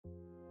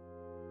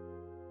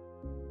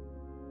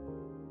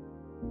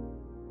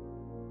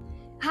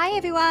Hi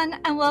everyone,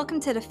 and welcome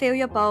to the Feel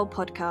Your Bold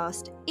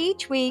podcast.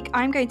 Each week,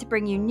 I'm going to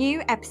bring you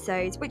new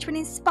episodes which will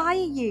inspire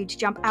you to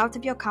jump out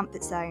of your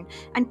comfort zone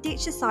and ditch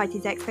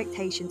society's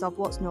expectations of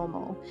what's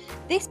normal.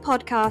 This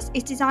podcast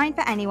is designed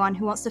for anyone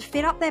who wants to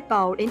fill up their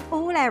bowl in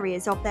all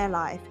areas of their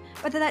life,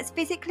 whether that's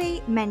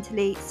physically,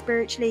 mentally,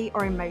 spiritually,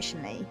 or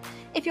emotionally.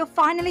 If you're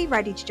finally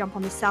ready to jump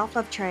on the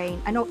self-love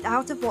train and opt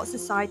out of what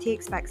society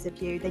expects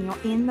of you, then you're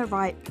in the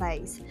right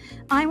place.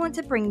 I want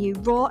to bring you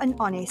raw and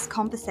honest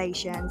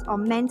conversations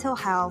on mental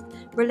health,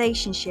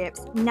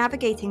 relationships,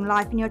 navigating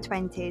life in your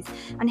 20s,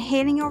 and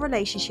healing your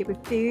relationship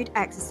with food,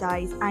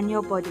 exercise, and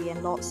your body,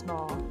 and lots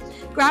more.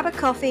 Grab a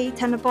coffee,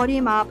 turn the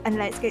volume up, and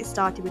let's get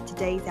started with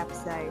today's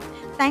episode.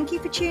 Thank you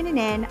for tuning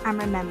in, and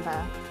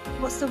remember,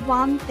 what's the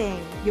one thing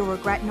you'll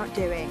regret not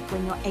doing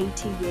when you're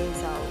 80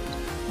 years old?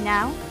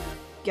 Now,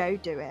 go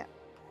do it.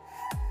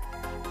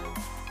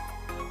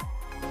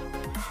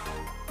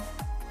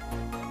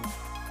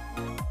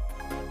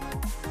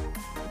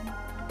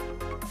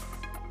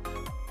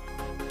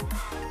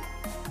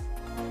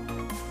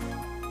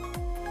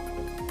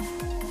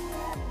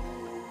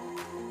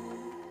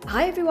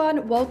 Hi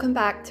everyone, welcome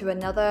back to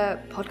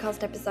another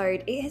podcast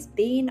episode. It has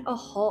been a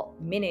hot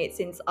minute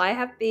since I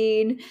have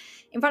been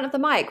in front of the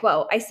mic.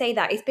 Well, I say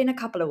that, it's been a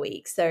couple of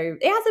weeks, so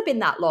it hasn't been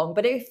that long,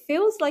 but it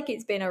feels like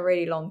it's been a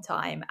really long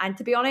time. And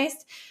to be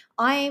honest,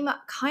 I'm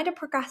kind of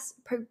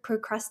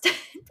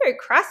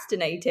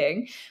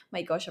procrastinating.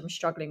 My gosh, I'm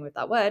struggling with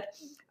that word.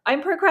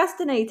 I'm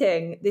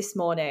procrastinating this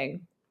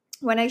morning.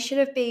 When I should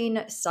have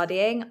been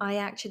studying, I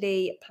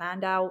actually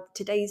planned out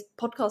today's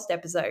podcast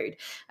episode.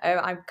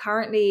 I'm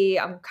currently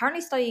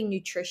studying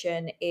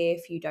nutrition.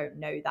 If you don't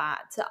know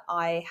that,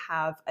 I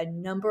have a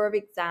number of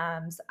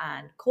exams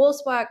and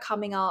coursework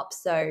coming up,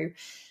 so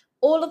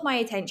all of my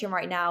attention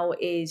right now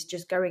is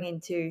just going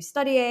into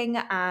studying.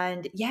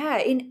 And yeah,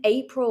 in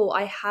April,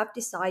 I have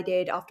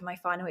decided after my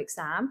final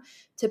exam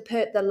to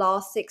put the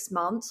last 6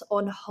 months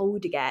on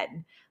hold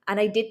again. And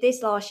I did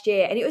this last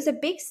year, and it was a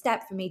big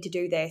step for me to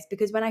do this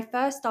because when I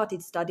first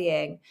started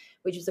studying,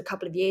 which was a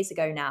couple of years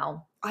ago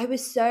now, I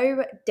was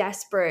so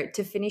desperate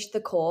to finish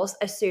the course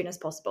as soon as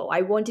possible.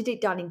 I wanted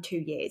it done in 2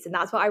 years, and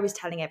that's what I was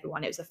telling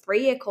everyone. It was a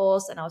 3-year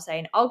course, and I was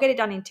saying, I'll get it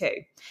done in 2.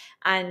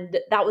 And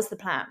that was the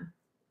plan.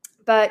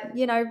 But,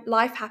 you know,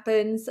 life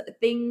happens,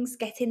 things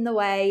get in the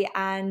way,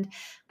 and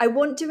I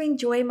want to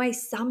enjoy my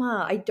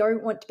summer. I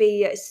don't want to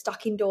be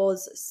stuck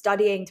indoors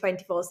studying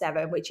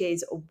 24/7, which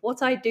is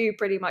what I do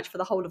pretty much for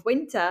the whole of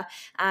winter.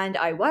 And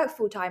I work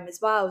full time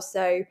as well.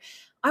 So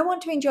I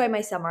want to enjoy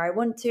my summer.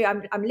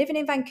 I'm living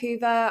in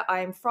Vancouver.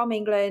 I'm from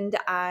England.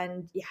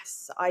 And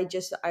yes, I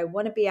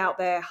want to be out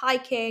there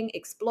hiking,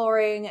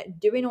 exploring,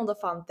 doing all the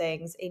fun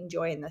things,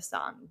 enjoying the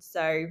sun.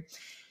 So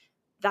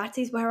that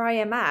is where I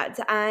am at.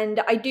 And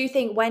I do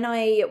think when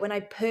I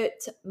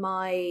put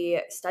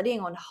my studying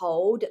on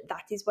hold,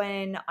 that is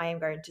when I am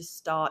going to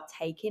start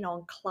taking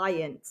on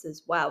clients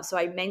as well. So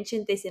I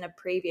mentioned this in a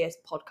previous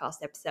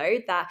podcast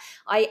episode that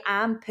I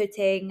am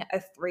putting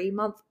a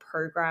 3-month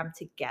program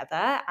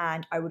together,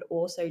 and I would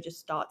also just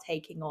start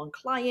taking on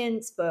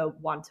clients for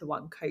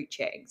one-to-one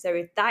coaching. So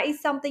if that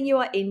is something you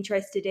are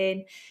interested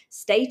in,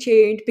 stay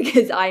tuned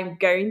because I'm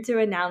going to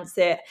announce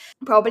it.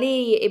 It'll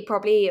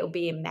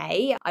be in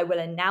May. I will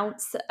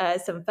announce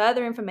some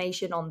further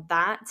information on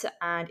that.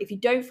 And if you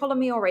don't follow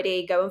me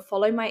already, go and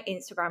follow my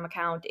Instagram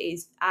account. It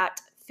is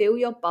at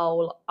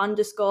feelyourbowl_.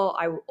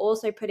 I will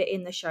also put it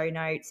in the show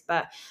notes,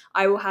 but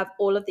I will have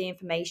all of the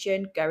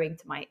information going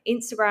to my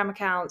Instagram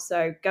account.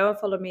 So go and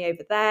follow me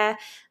over there.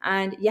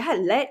 And yeah,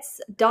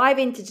 let's dive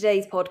into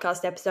today's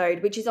podcast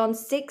episode, which is on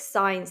 6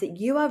 signs that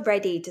you are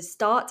ready to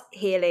start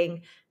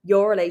healing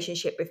your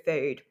relationship with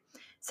food.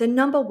 So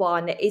number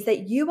 1 is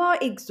that you are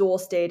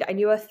exhausted and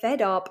you are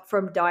fed up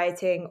from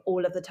dieting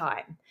all of the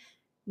time.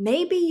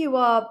 Maybe you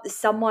are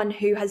someone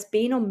who has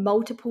been on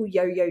multiple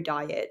yo-yo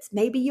diets.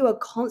 Maybe you are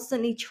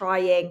constantly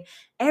trying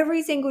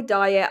every single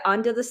diet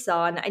under the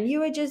sun and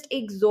you are just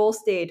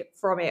exhausted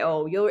from it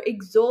all. You're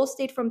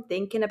exhausted from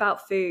thinking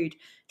about food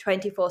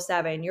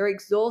 24/7. You're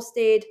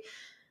exhausted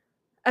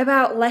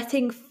about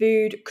letting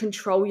food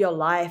control your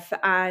life,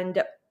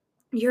 and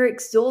you're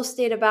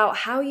exhausted about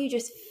how you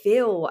just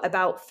feel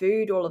about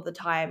food all of the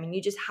time, and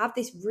you just have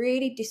this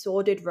really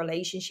disordered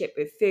relationship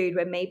with food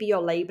where maybe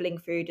you're labeling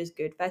food as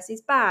good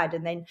versus bad,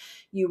 and then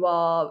you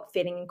are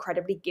feeling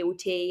incredibly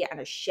guilty and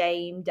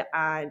ashamed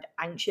and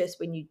anxious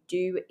when you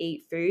do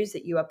eat foods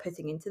that you are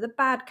putting into the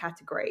bad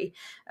category.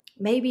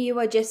 Maybe you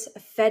are just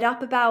fed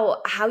up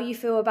about how you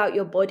feel about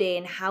your body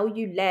and how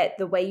you let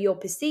the way you're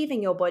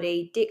perceiving your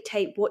body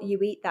dictate what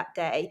you eat that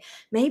day.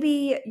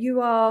 Maybe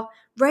you are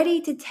ready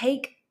to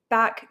take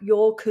back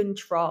your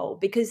control,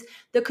 because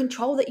the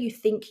control that you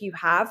think you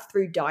have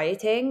through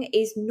dieting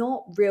is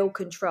not real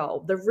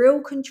control. The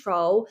real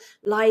control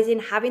lies in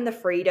having the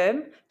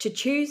freedom to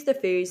choose the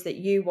foods that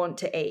you want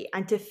to eat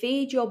and to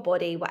feed your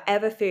body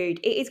whatever food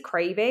it is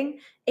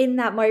craving in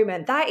that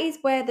moment. That is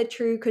where the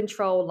true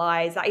control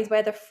lies. That is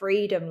where the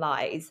freedom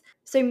lies.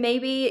 So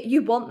maybe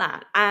you want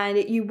that and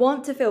you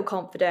want to feel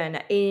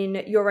confident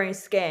in your own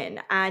skin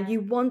and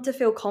you want to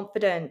feel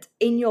confident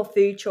in your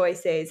food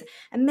choices.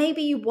 And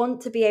maybe you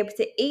want to be able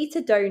to eat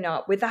a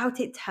donut without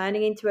it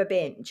turning into a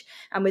binge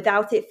and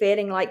without it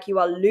feeling like you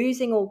are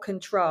losing all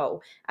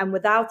control and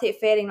without it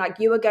feeling like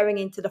you are going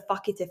into the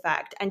fuck it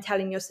effect and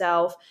telling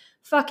yourself,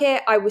 fuck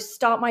it, I will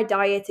start my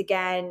diet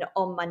again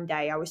on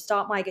Monday. I will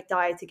start my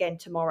diet again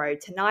tomorrow.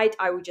 Tonight,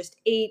 I will just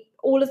eat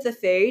all of the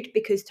food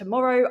because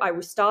tomorrow I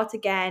will start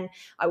again.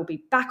 I will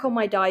be back on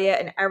my diet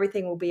and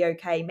everything will be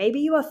okay. Maybe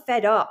you are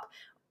fed up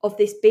of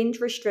this binge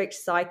restrict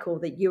cycle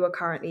that you are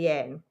currently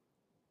in.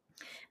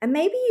 And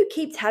maybe you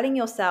keep telling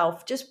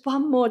yourself, just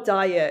one more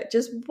diet,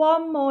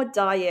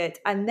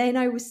 and then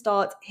I will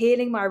start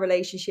healing my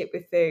relationship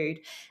with food.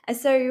 And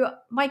so,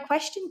 my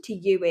question to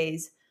you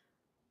is,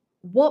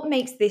 what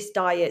makes this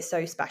diet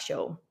so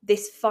special?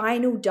 This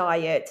final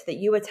diet that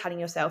you are telling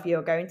yourself you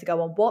are going to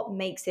go on, what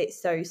makes it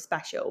so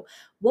special?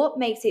 What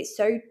makes it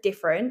so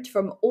different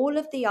from all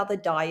of the other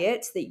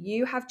diets that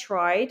you have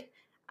tried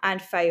and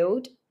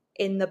failed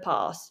in the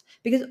past?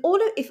 Because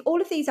if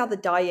all of these other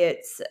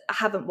diets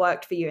haven't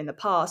worked for you in the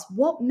past,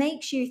 what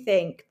makes you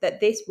think that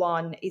this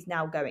one is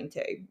now going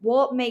to?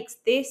 What makes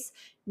this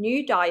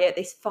new diet,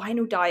 this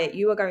final diet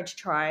you are going to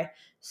try,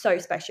 so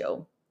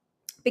special?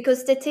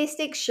 Because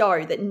statistics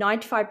show that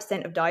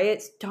 95% of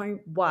diets don't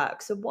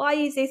work. So why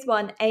is this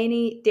one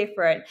any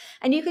different?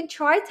 And you can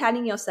try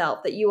telling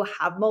yourself that you will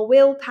have more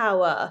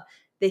willpower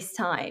this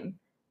time.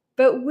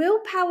 But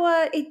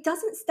willpower, it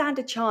doesn't stand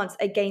a chance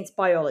against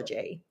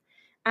biology.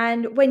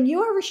 And when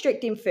you are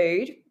restricting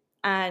food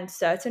and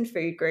certain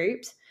food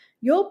groups,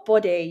 your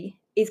body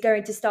is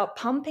going to start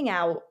pumping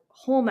out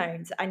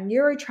hormones and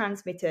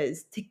neurotransmitters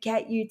to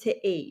get you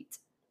to eat.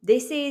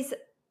 This is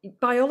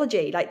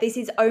biology. Like, this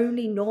is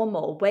only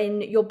normal.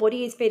 When your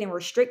body is feeling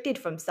restricted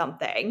from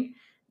something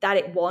that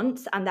it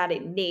wants and that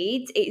it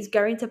needs, it is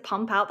going to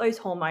pump out those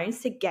hormones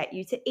to get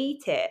you to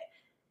eat it.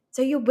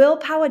 So your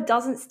willpower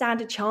doesn't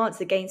stand a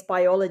chance against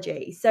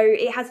biology. So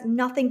it has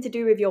nothing to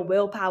do with your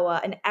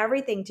willpower and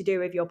everything to do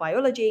with your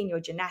biology and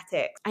your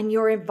genetics and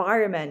your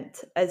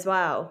environment as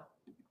well.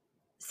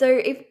 So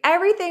if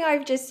everything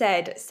I've just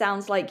said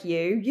sounds like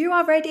you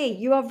are ready.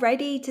 You are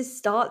ready to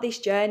start this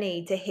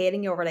journey to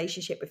healing your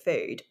relationship with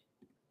food.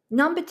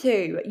 Number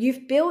 2,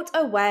 you've built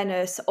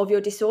awareness of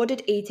your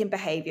disordered eating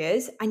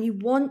behaviors and you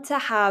want to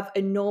have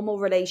a normal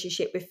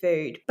relationship with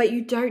food, but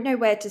you don't know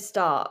where to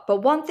start.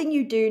 But one thing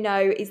you do know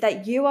is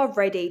that you are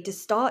ready to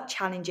start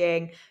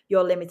challenging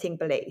your limiting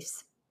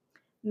beliefs.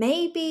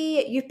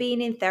 Maybe you've been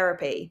in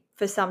therapy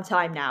for some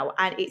time now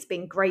and it's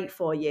been great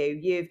for you.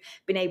 You've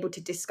been able to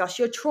discuss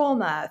your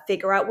trauma,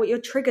 figure out what your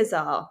triggers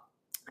are,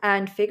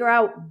 and figure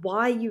out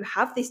why you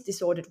have this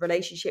disordered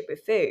relationship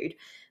with food,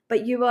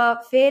 but you are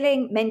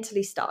feeling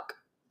mentally stuck.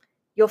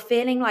 You're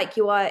feeling like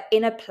you are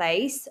in a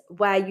place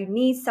where you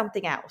need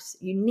something else.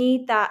 You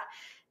need that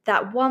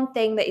one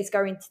thing that is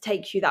going to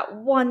take you that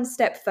one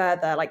step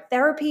further. Like,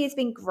 therapy has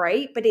been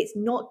great, but it's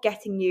not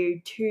getting you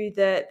to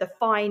the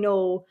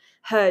final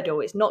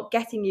hurdle. It's not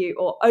getting you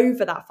or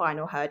over that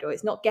final hurdle.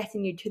 It's not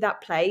getting you to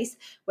that place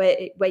where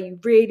you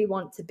really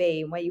want to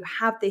be and where you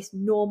have this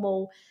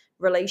normal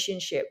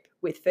relationship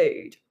with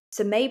food.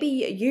 So maybe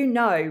you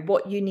know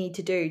what you need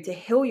to do to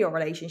heal your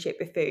relationship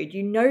with food.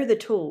 You know the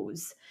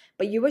tools,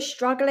 but you are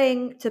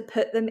struggling to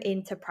put them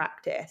into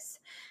practice.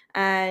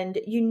 And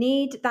you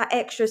need that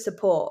extra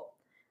support.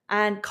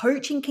 And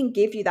coaching can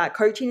give you that.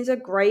 Coaching is a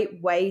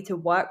great way to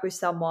work with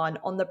someone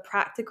on the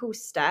practical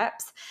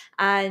steps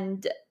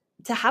and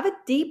to have a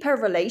deeper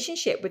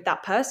relationship with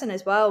that person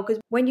as well. Because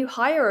when you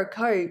hire a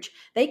coach,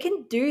 they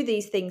can do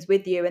these things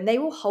with you and they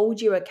will hold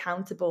you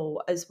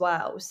accountable as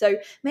well. So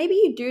maybe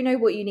you do know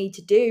what you need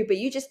to do, but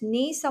you just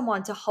need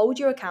someone to hold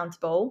you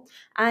accountable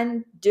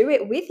and do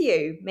it with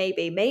you.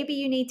 Maybe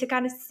you need to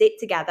kind of sit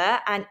together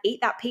and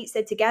eat that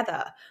pizza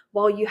together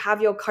while you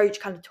have your coach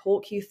kind of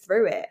talk you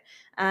through it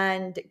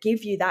and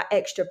give you that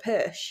extra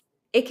push.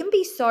 It can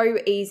be so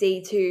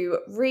easy to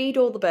read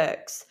all the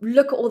books,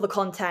 look at all the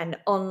content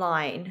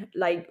online,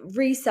 like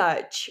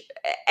research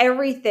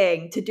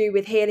everything to do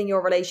with healing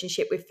your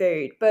relationship with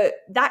food. But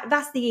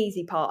that's the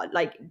easy part.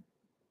 Like,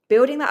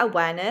 building that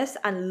awareness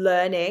and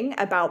learning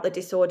about the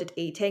disordered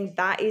eating,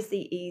 that is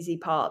the easy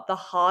part. The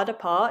harder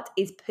part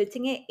is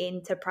putting it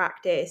into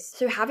practice.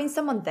 So having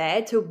someone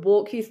there to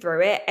walk you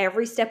through it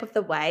every step of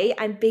the way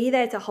and be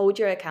there to hold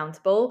you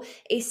accountable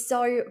is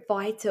so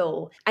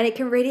vital. And it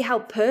can really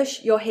help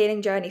push your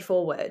healing journey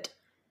forward.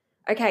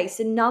 Okay,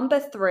 so number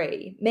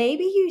 3,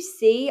 maybe you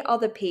see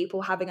other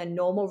people having a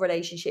normal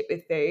relationship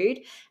with food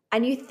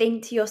and you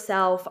think to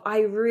yourself, I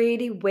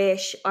really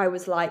wish I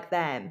was like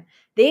them.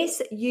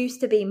 This used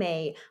to be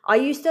me. I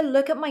used to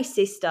look at my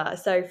sister.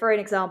 So, for an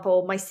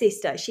example, my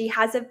sister, she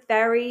has a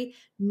very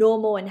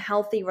normal and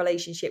healthy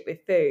relationship with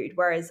food,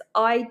 whereas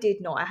I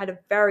did not. I had a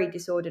very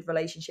disordered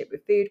relationship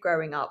with food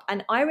growing up.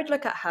 And I would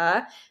look at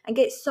her and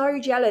get so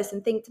jealous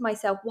and think to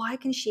myself, why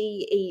can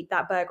she eat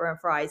that burger and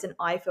fries and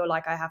I feel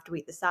like I have to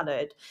eat the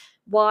salad?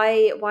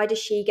 Why does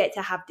she get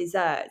to have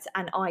desserts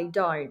and I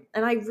don't?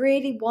 And I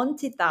really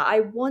wanted that.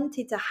 I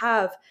wanted to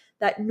have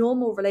that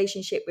normal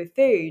relationship with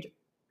food.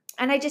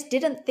 And I just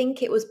didn't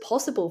think it was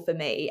possible for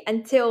me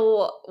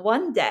until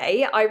one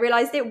day I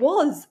realized it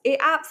was. It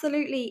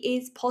absolutely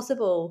is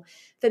possible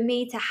for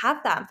me to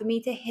have that, for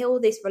me to heal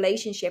this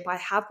relationship I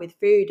have with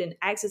food and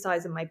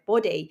exercise in my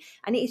body.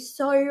 And it is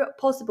so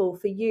possible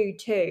for you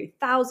too.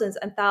 Thousands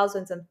and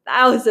thousands and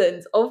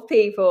thousands of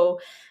people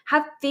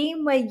have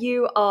been where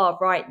you are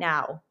right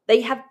now.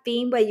 They have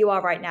been where you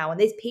are right now. And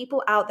there's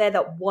people out there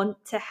that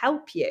want to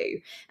help you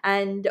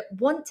and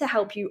want to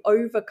help you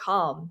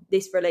overcome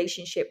this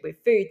relationship with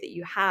food that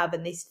you have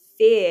and this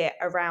fear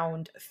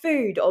around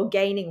food or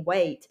gaining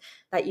weight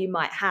that you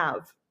might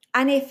have.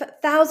 And if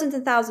thousands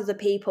and thousands of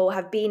people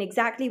have been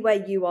exactly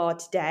where you are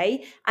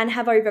today and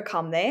have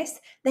overcome this,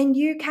 then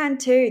you can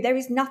too. There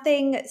is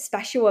nothing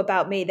special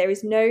about me. There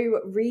is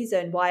no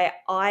reason why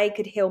I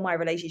could heal my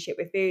relationship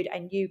with food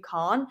and you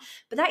can't.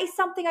 But that is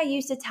something I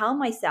used to tell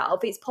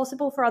myself. It's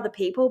possible for other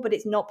people, but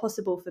it's not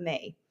possible for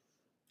me.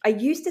 I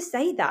used to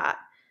say that.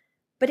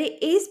 But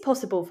it is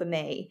possible for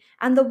me.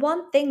 And the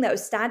one thing that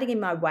was standing in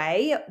my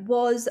way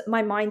was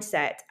my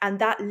mindset and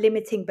that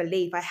limiting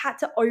belief. I had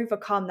to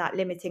overcome that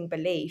limiting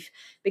belief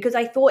because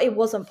I thought it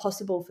wasn't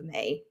possible for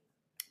me.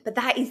 But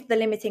that is the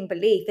limiting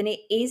belief, and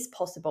it is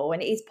possible,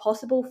 and it is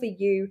possible for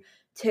you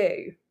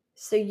too.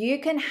 So you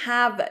can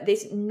have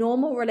this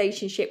normal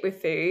relationship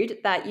with food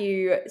that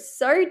you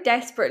so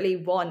desperately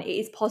want. It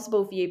is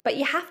possible for you, but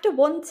you have to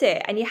want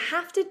it and you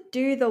have to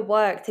do the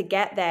work to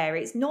get there.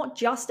 It's not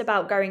just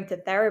about going to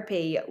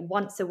therapy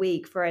once a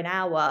week for an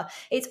hour.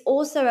 It's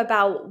also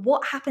about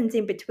what happens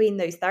in between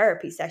those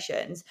therapy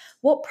sessions.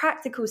 What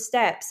practical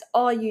steps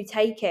are you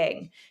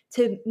taking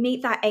to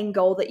meet that end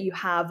goal that you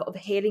have of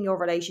healing your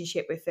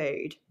relationship with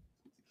food?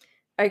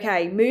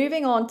 Okay,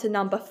 moving on to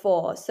number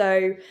 4.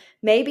 So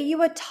maybe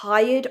you are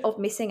tired of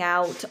missing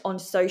out on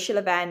social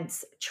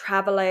events,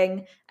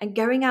 traveling, and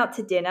going out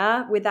to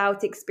dinner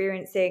without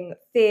experiencing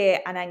fear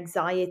and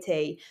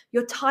anxiety.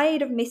 You're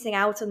tired of missing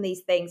out on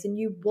these things and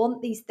you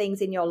want these things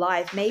in your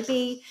life.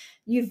 Maybe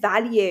you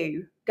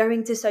value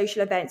going to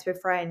social events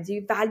with friends,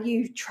 you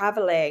value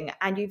traveling,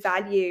 and you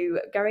value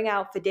going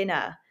out for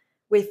dinner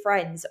with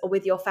friends or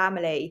with your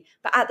family.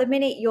 But at the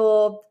minute,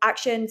 your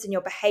actions and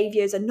your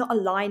behaviors are not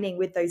aligning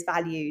with those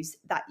values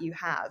that you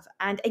have.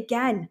 And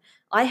again,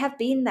 I have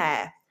been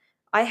there.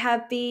 I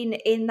have been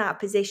in that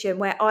position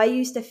where I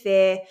used to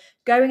fear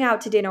going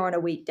out to dinner on a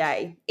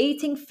weekday,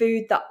 eating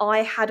food that I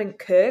hadn't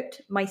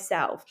cooked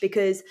myself,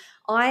 because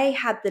I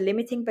had the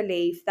limiting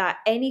belief that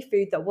any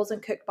food that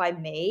wasn't cooked by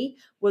me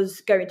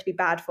was going to be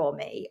bad for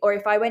me. Or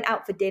if I went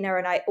out for dinner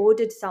and I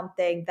ordered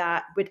something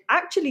that would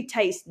actually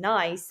taste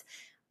nice,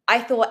 I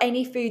thought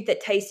any food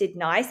that tasted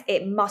nice,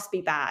 it must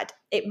be bad.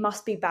 It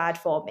must be bad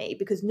for me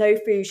because no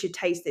food should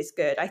taste this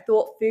good. I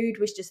thought food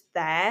was just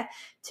there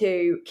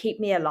to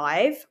keep me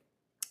alive,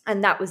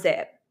 and that was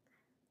it.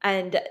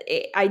 And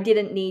I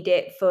didn't need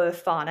it for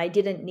fun. I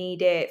didn't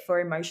need it for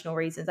emotional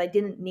reasons. I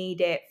didn't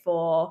need it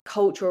for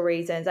cultural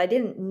reasons. I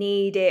didn't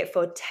need it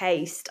for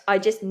taste. I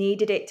just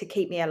needed it to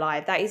keep me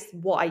alive. That is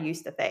what I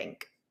used to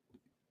think.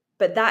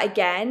 But that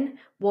again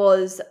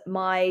was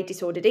my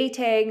disordered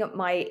eating,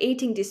 my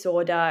eating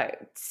disorder,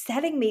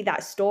 telling me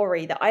that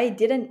story that I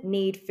didn't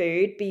need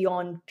food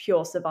beyond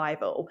pure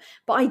survival.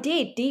 But I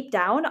did, deep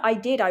down, I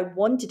did. I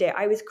wanted it.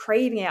 I was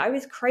craving it. I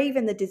was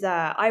craving the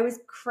dessert. I was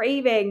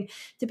craving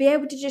to be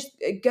able to just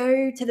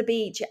go to the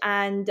beach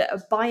and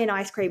buy an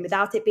ice cream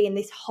without it being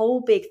this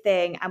whole big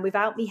thing and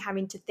without me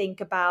having to think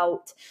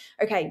about,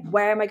 okay,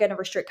 where am I going to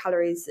restrict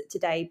calories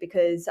today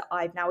because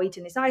I've now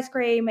eaten this ice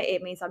cream?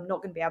 It means I'm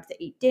not going to be able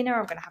to eat dinner.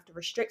 I'm going to have to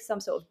restrict some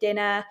sort of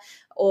dinner.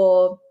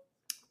 Or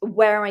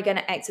where am I going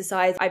to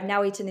exercise? I've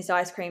now eaten this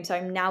ice cream, so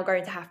I'm now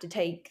going to have to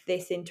take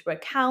this into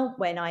account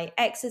when I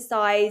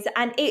exercise.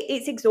 And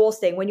it's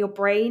exhausting when your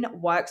brain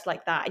works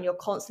like that and you're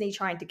constantly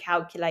trying to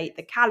calculate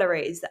the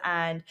calories.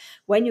 And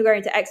when you're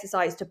going to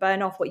exercise to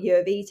burn off what you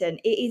have eaten,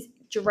 it is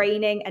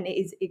draining and it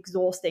is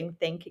exhausting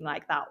thinking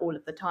like that all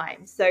of the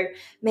time. So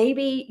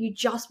maybe you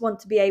just want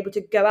to be able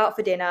to go out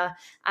for dinner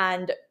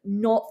and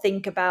not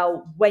think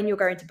about when you're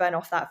going to burn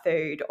off that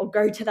food, or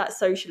go to that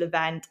social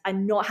event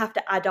and not have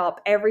to add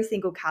up every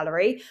single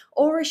calorie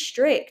or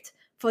restrict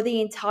for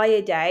the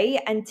entire day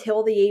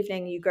until the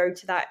evening you go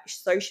to that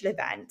social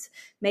event.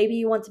 Maybe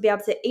you want to be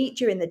able to eat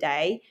during the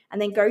day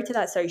and then go to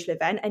that social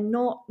event and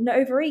not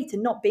overeat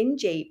and not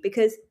binge eat,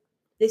 because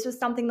this was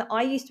something that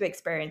I used to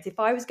experience. If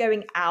I was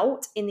going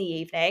out in the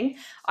evening,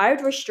 I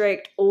would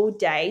restrict all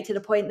day to the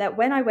point that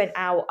when I went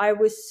out, I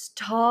was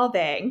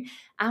starving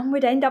and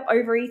would end up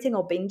overeating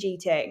or binge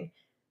eating.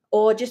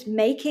 or just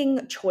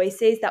making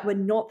choices that were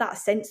not that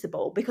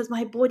sensible because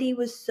my body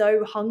was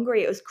so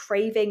hungry. It was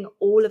craving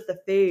all of the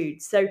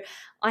food. So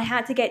I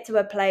had to get to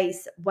a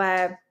place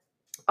where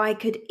I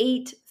could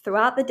eat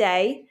throughout the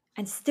day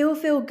and still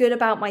feel good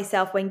about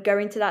myself when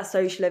going to that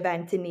social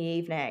event in the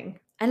evening.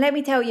 And let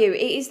me tell you,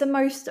 it is the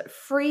most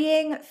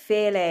freeing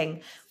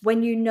feeling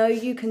when you know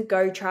you can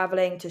go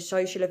traveling to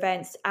social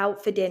events,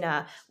 out for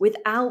dinner,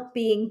 without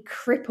being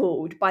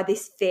crippled by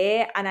this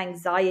fear and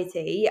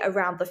anxiety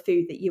around the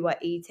food that you are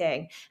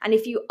eating. And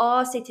if you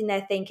are sitting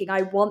there thinking,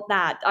 I want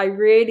that, I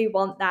really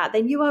want that,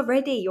 then you are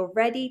ready. You're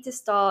ready to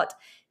start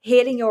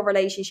healing your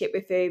relationship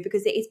with food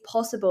because it is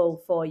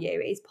possible for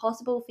you. It is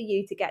possible for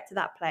you to get to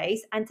that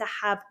place and to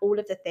have all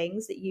of the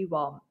things that you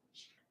want.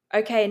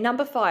 Okay,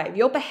 number 5,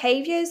 your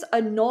behaviors are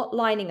not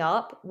lining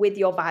up with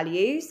your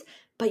values,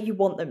 but you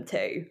want them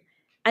to.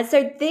 And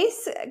so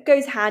this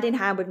goes hand in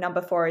hand with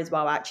number 4 as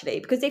well, actually,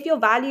 because if your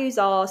values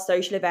are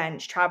social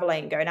events,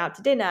 traveling, going out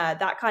to dinner,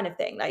 that kind of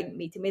thing, like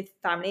meeting with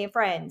family and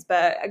friends,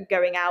 but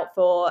going out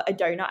for a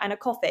donut and a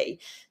coffee,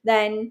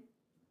 then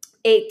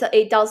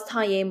it does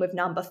tie in with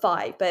number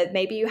 5, but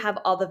maybe you have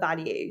other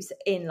values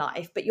in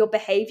life, but your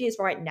behaviors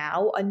right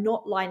now are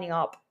not lining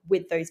up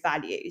with those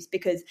values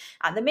because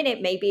at the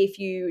minute, maybe if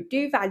you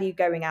do value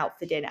going out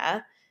for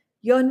dinner,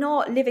 you're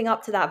not living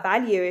up to that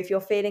value if you're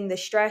feeling the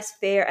stress,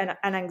 fear,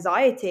 and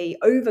anxiety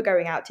over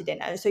going out to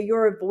dinner. So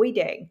you're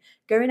avoiding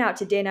going out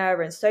to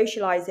dinner and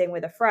socializing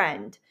with a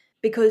friend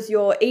because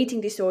your eating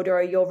disorder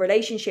or your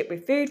relationship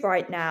with food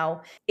right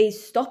now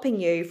is stopping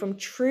you from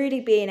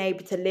truly being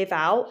able to live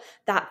out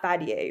that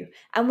value.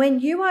 And when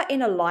you are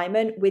in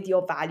alignment with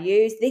your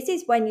values, this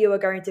is when you are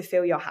going to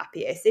feel your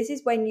happiest. This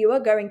is when you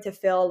are going to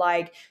feel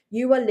like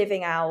you are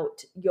living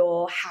out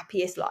your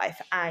happiest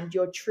life and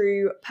your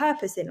true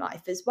purpose in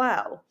life as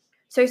well.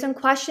 So, some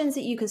questions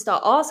that you can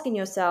start asking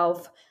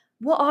yourself: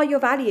 what are your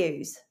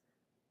values?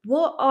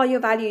 What are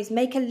your values?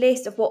 Make a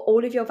list of what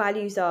all of your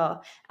values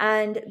are,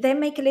 and then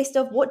make a list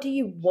of what do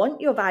you want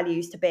your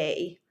values to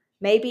be.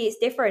 Maybe it's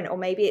different or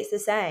maybe it's the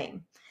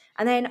same.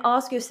 And then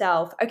ask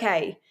yourself,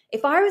 okay,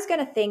 if I was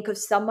going to think of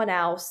someone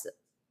else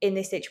in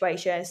this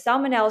situation,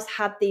 someone else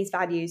had these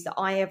values that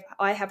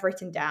I have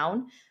written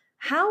down,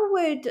 how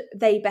would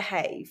they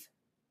behave?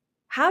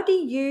 How do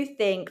you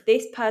think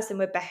this person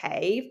would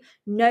behave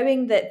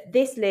knowing that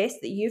this list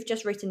that you've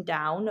just written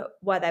down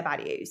were their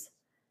values?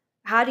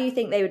 How do you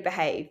think they would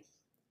behave?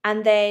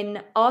 And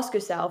then ask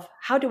yourself,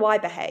 how do I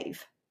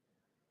behave?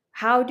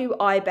 How do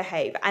I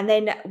behave? And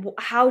then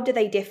how do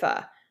they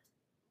differ?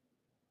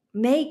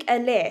 Make a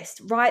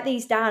list, write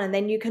these down, and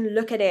then you can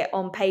look at it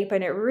on paper,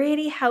 and it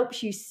really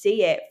helps you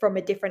see it from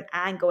a different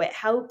angle. It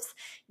helps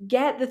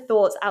get the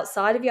thoughts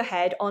outside of your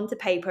head onto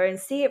paper and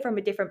see it from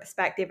a different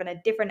perspective and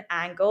a different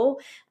angle,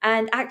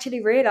 and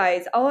actually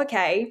realize, oh,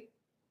 okay,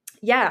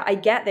 yeah, I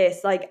get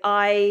this. Like,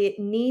 I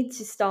need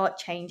to start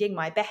changing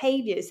my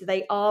behaviors so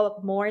they are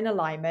more in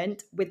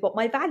alignment with what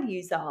my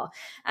values are.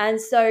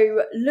 And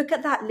so look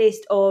at that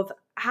list of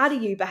how do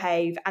you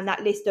behave and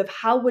that list of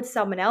how would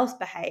someone else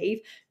behave,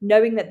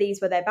 knowing that these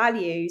were their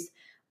values.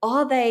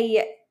 Are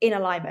they in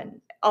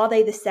alignment? Are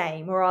they the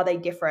same or are they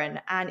different?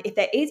 And if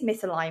there is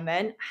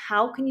misalignment,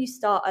 how can you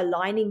start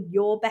aligning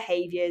your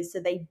behaviors so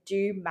they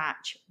do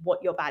match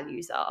what your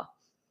values are?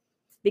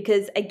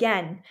 Because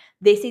again,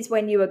 this is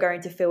when you are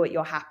going to feel at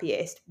your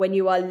happiest, when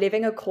you are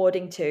living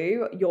according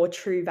to your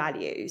true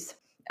values.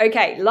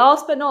 Okay,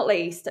 last but not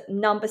least,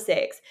 number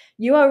 6,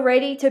 you are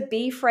ready to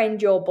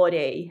befriend your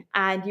body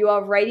and you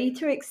are ready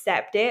to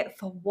accept it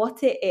for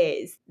what it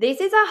is.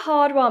 This is a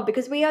hard one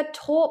because we are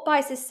taught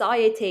by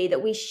society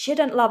that we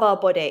shouldn't love our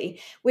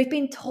body. We've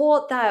been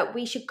taught that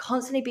we should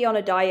constantly be on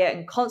a diet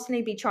and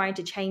constantly be trying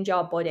to change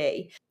our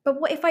body.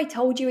 But what if I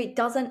told you it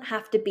doesn't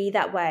have to be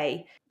that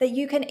way? That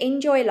you can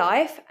enjoy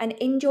life and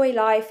enjoy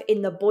life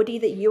in the body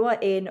that you are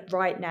in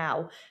right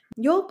now.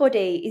 Your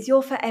body is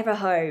your forever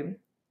home.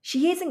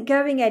 She isn't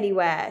going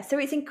anywhere. So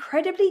it's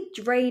incredibly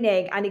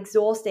draining and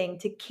exhausting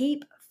to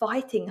keep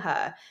fighting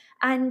her.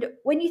 And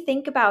when you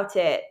think about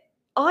it,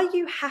 are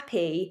you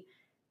happy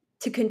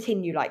to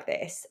continue like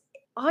this?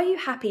 Are you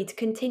happy to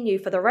continue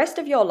for the rest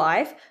of your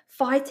life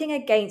fighting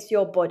against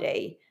your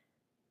body?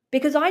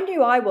 Because I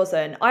knew I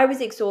wasn't. I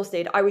was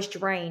exhausted. I was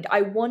drained.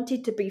 I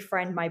wanted to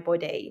befriend my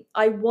body.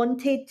 I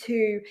wanted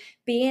to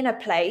be in a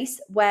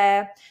place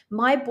where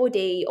my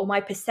body or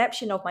my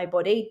perception of my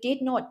body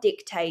did not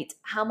dictate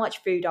how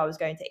much food I was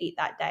going to eat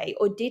that day,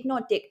 or did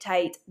not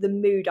dictate the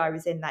mood I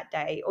was in that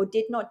day, or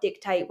did not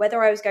dictate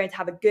whether I was going to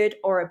have a good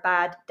or a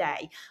bad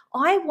day.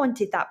 I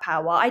wanted that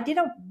power. I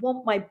didn't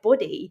want my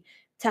body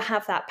to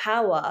have that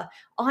power.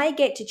 I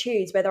get to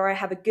choose whether I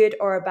have a good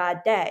or a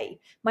bad day.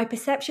 My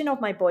perception of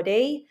my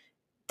body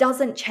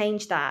doesn't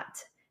change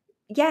that.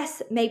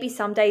 Yes, maybe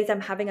some days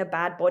I'm having a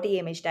bad body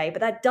image day, but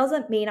that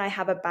doesn't mean I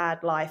have a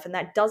bad life, and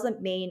that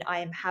doesn't mean I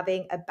am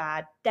having a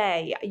bad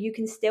day. You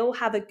can still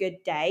have a good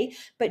day,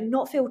 but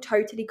not feel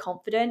totally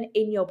confident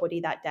in your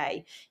body that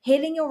day.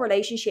 Healing your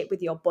relationship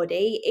with your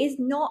body is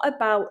not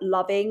about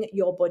loving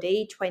your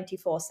body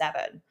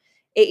 24/7.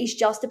 It is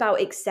just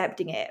about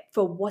accepting it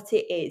for what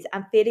it is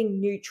and feeling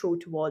neutral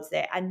towards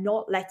it and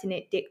not letting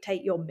it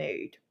dictate your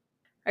mood.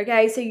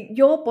 Okay, so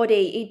your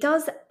body, it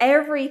does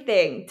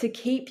everything to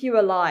keep you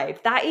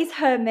alive. That is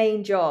her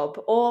main job,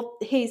 or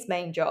his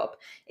main job,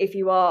 if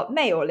you are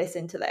male,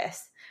 listen to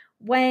this.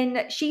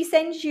 When she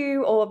sends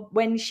you, or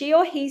when she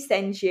or he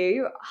sends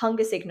you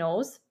hunger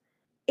signals,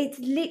 it's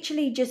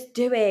literally just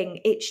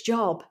doing its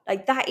job.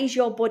 Like, that is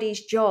your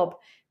body's job,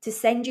 to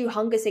send you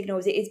hunger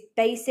signals. It is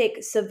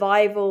basic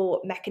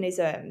survival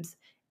mechanisms.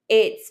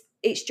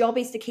 Its job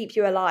is to keep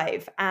you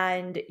alive,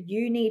 and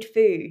you need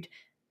food,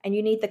 and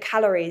you need the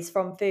calories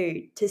from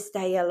food to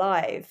stay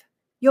alive.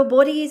 Your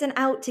body isn't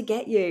out to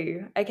get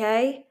you,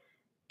 okay?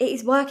 It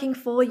is working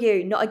for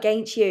you, not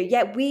against you.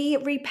 Yet we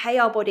repay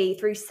our body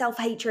through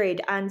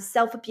self-hatred and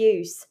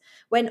self-abuse,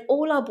 when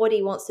all our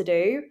body wants to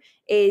do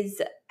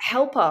is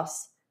help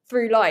us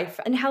through life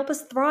and help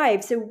us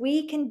thrive so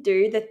we can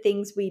do the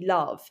things we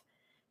love.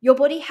 Your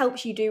body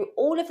helps you do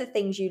all of the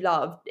things you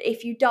love.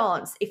 If you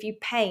dance, if you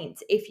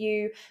paint, if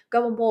you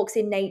go on walks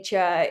in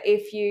nature,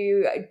 if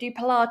you do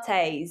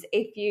Pilates,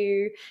 if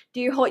you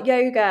do hot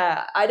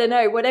yoga, I don't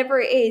know, whatever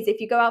it is, if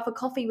you go out for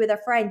coffee with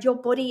a friend, your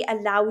body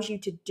allows you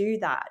to do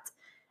that.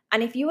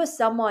 And if you are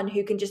someone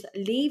who can just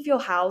leave your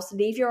house,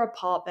 leave your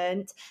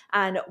apartment,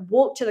 and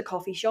walk to the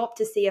coffee shop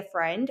to see a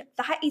friend,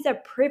 that is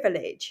a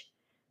privilege.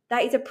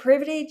 That is a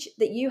privilege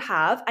that you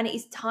have, and it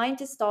is time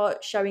to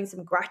start showing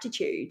some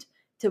gratitude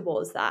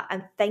towards that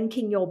and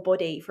thanking your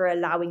body for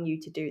allowing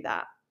you to do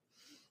that.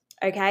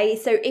 Okay,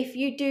 so if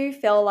you do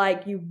feel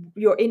like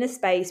you're in a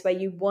space where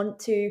you want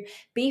to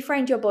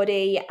befriend your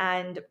body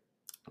and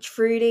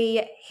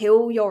truly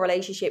heal your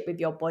relationship with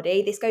your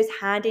body, this goes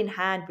hand in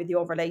hand with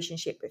your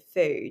relationship with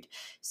food.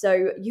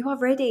 So you are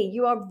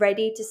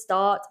ready to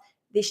start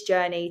this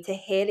journey to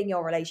healing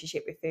your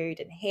relationship with food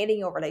and healing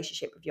your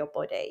relationship with your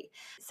body.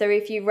 So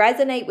if you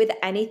resonate with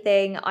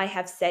anything I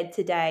have said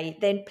today,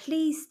 then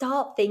please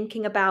start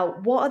thinking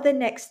about what are the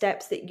next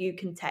steps that you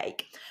can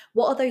take.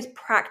 What are those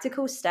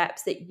practical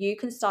steps that you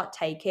can start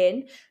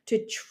taking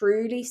to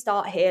truly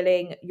start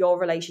healing your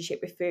relationship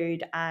with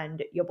food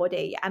and your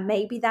body? And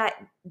maybe that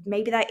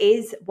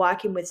is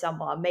working with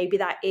someone. Maybe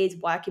that is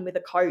working with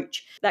a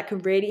coach that can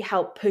really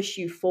help push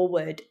you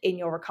forward in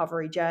your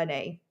recovery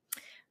journey.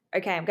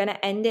 Okay, I'm going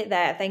to end it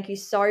there. Thank you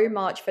so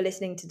much for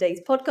listening to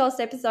today's podcast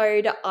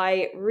episode.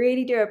 I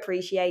really do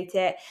appreciate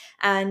it.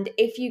 And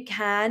if you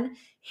can,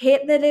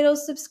 hit the little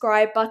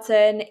subscribe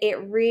button. It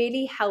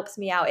really helps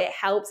me out. It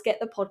helps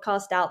get the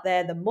podcast out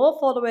there. The more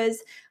followers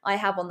I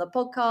have on the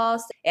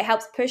podcast, it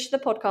helps push the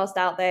podcast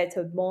out there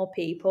to more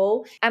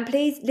people. And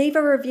please leave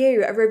a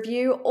review. A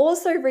review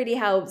also really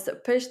helps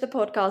push the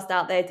podcast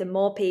out there to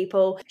more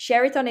people.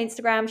 Share it on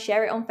Instagram,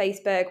 share it on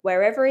Facebook,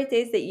 wherever it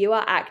is that you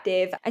are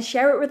active, and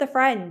share it with a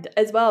friend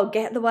as well.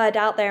 Get the word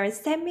out there and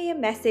send me a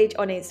message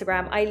on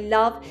Instagram. I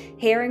love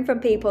hearing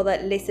from people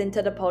that listen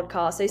to the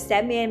podcast. So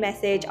send me a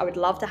message. I would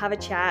love to have a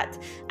chat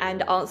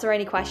and answer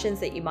any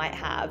questions that you might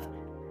have.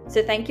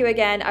 So thank you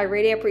again. I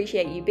really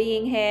appreciate you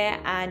being here,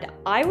 and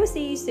I will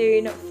see you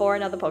soon for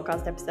another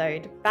podcast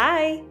episode.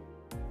 Bye.